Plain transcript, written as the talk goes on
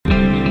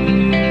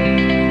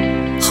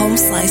Home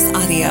Slice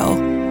Audio.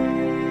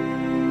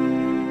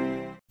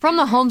 From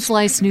the Home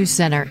Slice News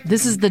Center,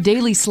 this is the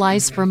Daily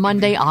Slice for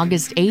Monday,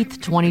 August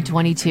 8th,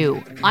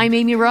 2022. I'm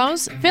Amy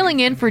Rose, filling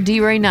in for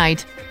D-Ray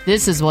Knight.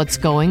 This is what's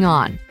going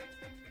on.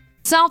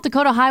 South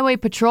Dakota Highway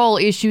Patrol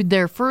issued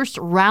their first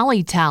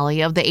rally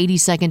tally of the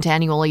 82nd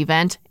annual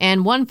event,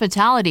 and one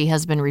fatality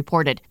has been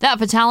reported. That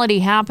fatality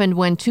happened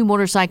when two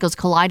motorcycles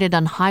collided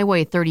on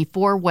Highway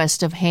 34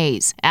 west of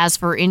Hayes. As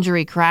for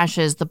injury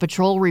crashes, the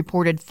patrol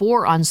reported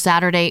 4 on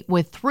Saturday,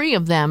 with 3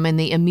 of them in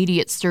the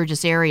immediate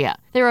Sturgis area.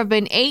 There have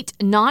been 8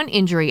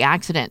 non-injury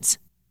accidents.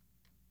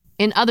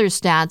 In other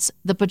stats,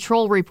 the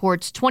patrol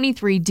reports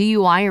 23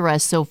 DUI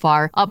arrests so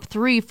far, up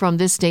 3 from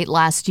this date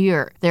last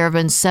year. There have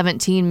been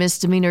 17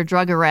 misdemeanor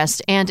drug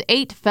arrests and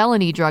 8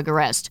 felony drug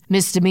arrests.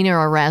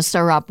 Misdemeanor arrests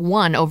are up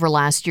 1 over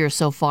last year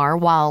so far,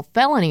 while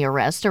felony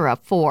arrests are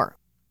up 4.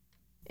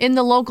 In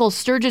the local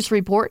Sturgis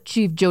report,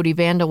 Chief Jody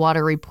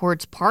Vandewater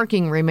reports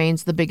parking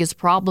remains the biggest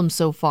problem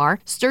so far.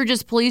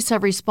 Sturgis police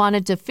have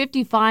responded to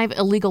 55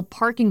 illegal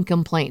parking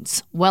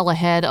complaints, well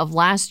ahead of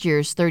last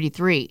year's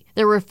 33.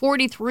 There were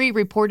 43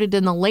 reported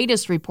in the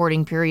latest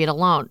reporting period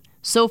alone.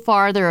 So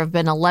far, there have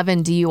been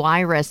 11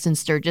 DUI arrests in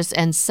Sturgis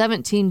and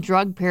 17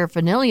 drug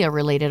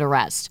paraphernalia-related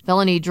arrests.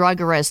 Felony drug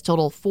arrests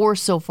total 4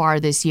 so far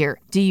this year.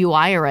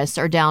 DUI arrests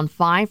are down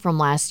 5 from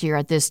last year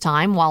at this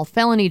time, while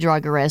felony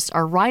drug arrests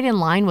are right in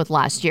line with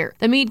last year.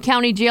 The Meade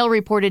County Jail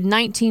reported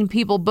 19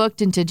 people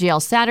booked into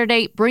jail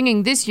Saturday,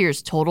 bringing this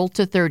year's total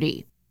to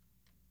 30.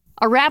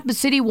 A Rapid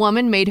City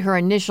woman made her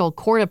initial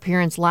court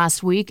appearance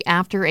last week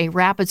after a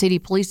Rapid City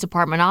Police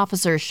Department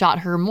officer shot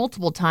her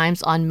multiple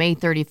times on May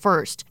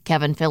 31st.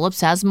 Kevin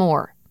Phillips has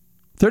more.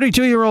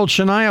 32-year-old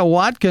Shania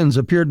Watkins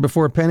appeared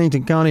before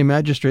Pennington County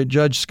Magistrate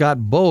Judge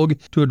Scott Bogue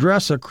to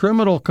address a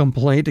criminal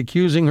complaint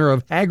accusing her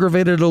of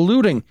aggravated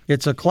eluding.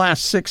 It's a Class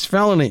 6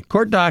 felony.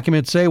 Court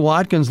documents say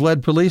Watkins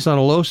led police on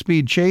a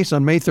low-speed chase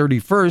on May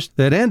 31st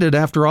that ended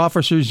after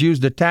officers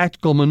used a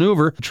tactical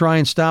maneuver to try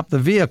and stop the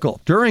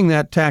vehicle. During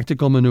that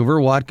tactical maneuver,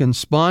 Watkins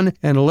spun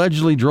and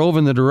allegedly drove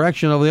in the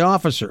direction of the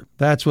officer.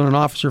 That's when an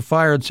officer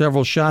fired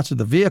several shots at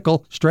the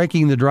vehicle,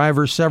 striking the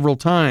driver several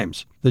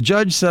times. The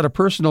judge set a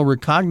personal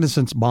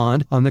recognizance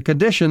bond on the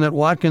condition that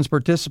Watkins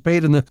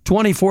participate in the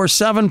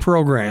 24/7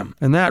 program,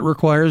 and that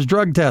requires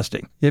drug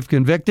testing. If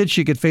convicted,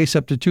 she could face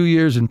up to 2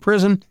 years in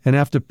prison and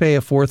have to pay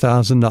a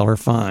 $4,000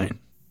 fine.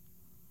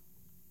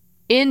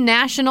 In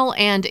national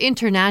and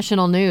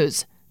international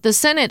news, the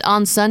Senate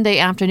on Sunday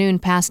afternoon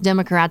passed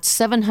Democrats'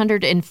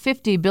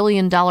 $750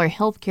 billion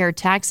health care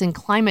tax and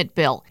climate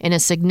bill in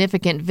a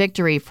significant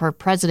victory for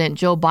President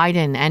Joe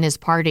Biden and his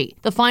party.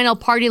 The final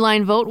party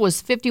line vote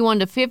was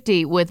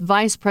 51-50, with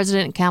Vice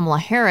President Kamala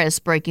Harris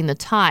breaking the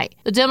tie.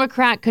 The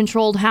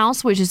Democrat-controlled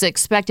House, which is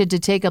expected to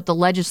take up the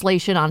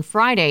legislation on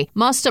Friday,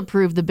 must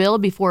approve the bill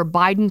before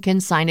Biden can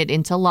sign it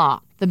into law.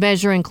 The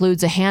measure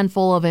includes a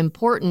handful of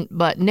important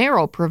but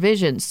narrow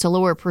provisions to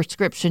lower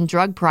prescription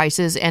drug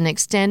prices and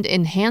extend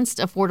Enhanced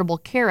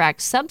Affordable Care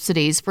Act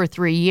subsidies for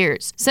 3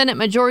 years. Senate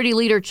Majority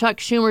Leader Chuck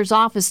Schumer's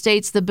office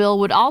states the bill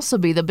would also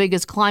be the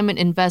biggest climate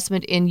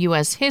investment in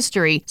U.S.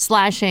 history,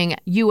 slashing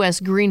U.S.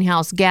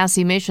 greenhouse gas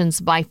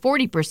emissions by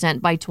 40%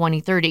 by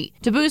 2030.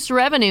 To boost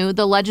revenue,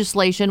 the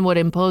legislation would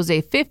impose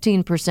a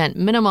 15%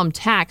 minimum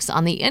tax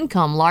on the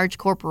income large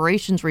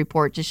corporations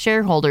report to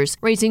shareholders,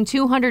 raising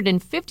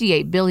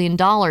 $258 billion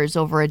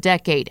over a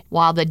decade.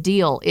 While the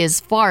deal is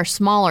far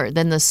smaller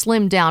than the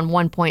slimmed-down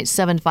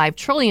 $1.75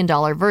 trillion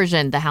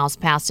version the House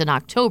passed in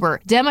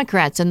October,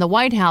 Democrats in the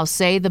White House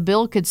say the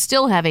bill could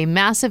still have a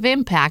massive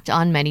impact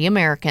on many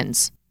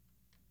Americans.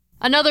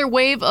 Another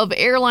wave of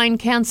airline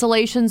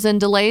cancellations and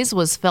delays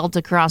was felt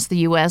across the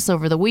U.S.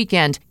 over the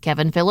weekend.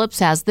 Kevin Phillips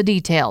has the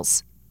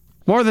details.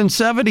 More than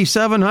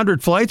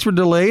 7,700 flights were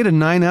delayed and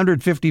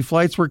 950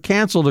 flights were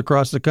canceled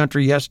across the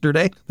country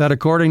yesterday. That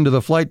according to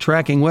the flight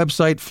tracking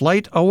website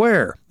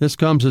FlightAware. This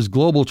comes as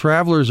global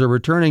travelers are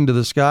returning to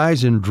the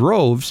skies in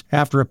droves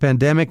after a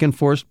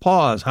pandemic-enforced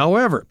pause.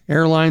 However,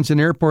 airlines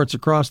and airports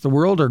across the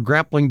world are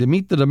grappling to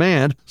meet the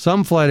demand.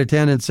 Some flight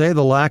attendants say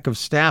the lack of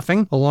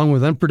staffing, along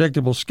with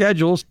unpredictable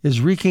schedules, is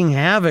wreaking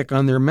havoc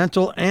on their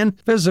mental and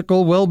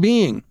physical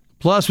well-being.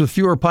 Plus, with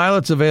fewer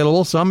pilots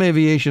available, some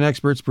aviation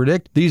experts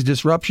predict these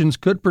disruptions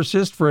could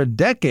persist for a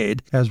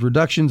decade as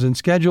reductions in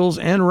schedules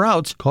and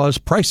routes cause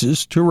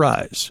prices to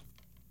rise.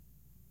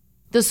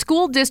 The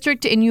school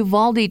district in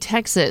Uvalde,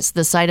 Texas,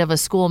 the site of a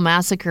school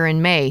massacre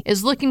in May,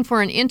 is looking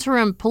for an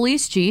interim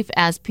police chief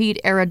as Pete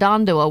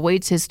Arredondo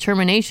awaits his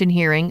termination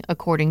hearing,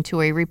 according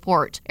to a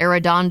report.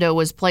 Arredondo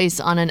was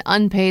placed on an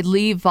unpaid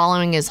leave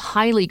following his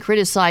highly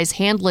criticized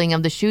handling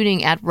of the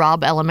shooting at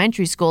Robb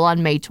Elementary School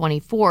on May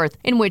 24th,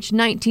 in which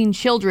 19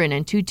 children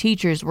and 2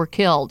 teachers were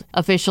killed.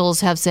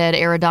 Officials have said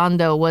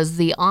Arredondo was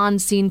the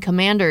on-scene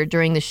commander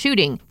during the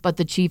shooting, but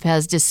the chief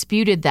has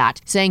disputed that,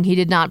 saying he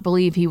did not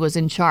believe he was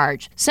in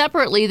charge.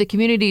 Separately, the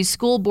community's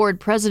school board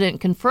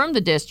president confirmed the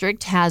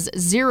district has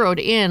zeroed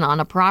in on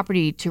a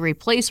property to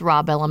replace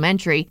Robb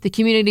Elementary. The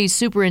community's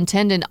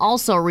superintendent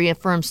also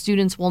reaffirmed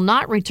students will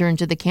not return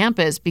to the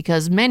campus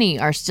because many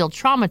are still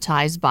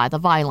traumatized by the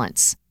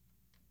violence.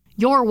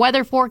 Your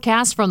weather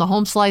forecast from the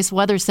Home Slice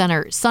Weather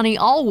Center. Sunny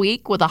all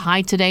week with a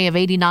high today of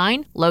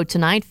 89, low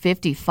tonight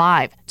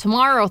 55.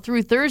 Tomorrow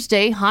through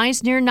Thursday,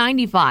 highs near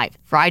 95.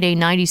 Friday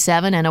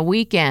 97 and a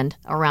weekend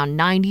around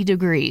 90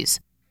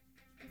 degrees.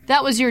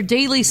 That was your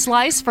Daily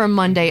Slice for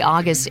Monday,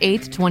 August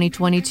 8th,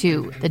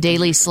 2022. The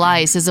Daily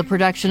Slice is a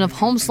production of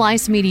Home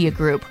Slice Media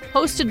Group,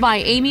 hosted by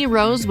Amy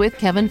Rose with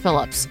Kevin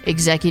Phillips,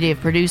 executive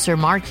producer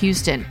Mark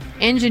Houston,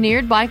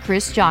 engineered by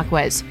Chris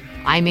Jacquez.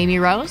 I'm Amy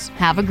Rose.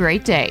 Have a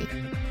great day.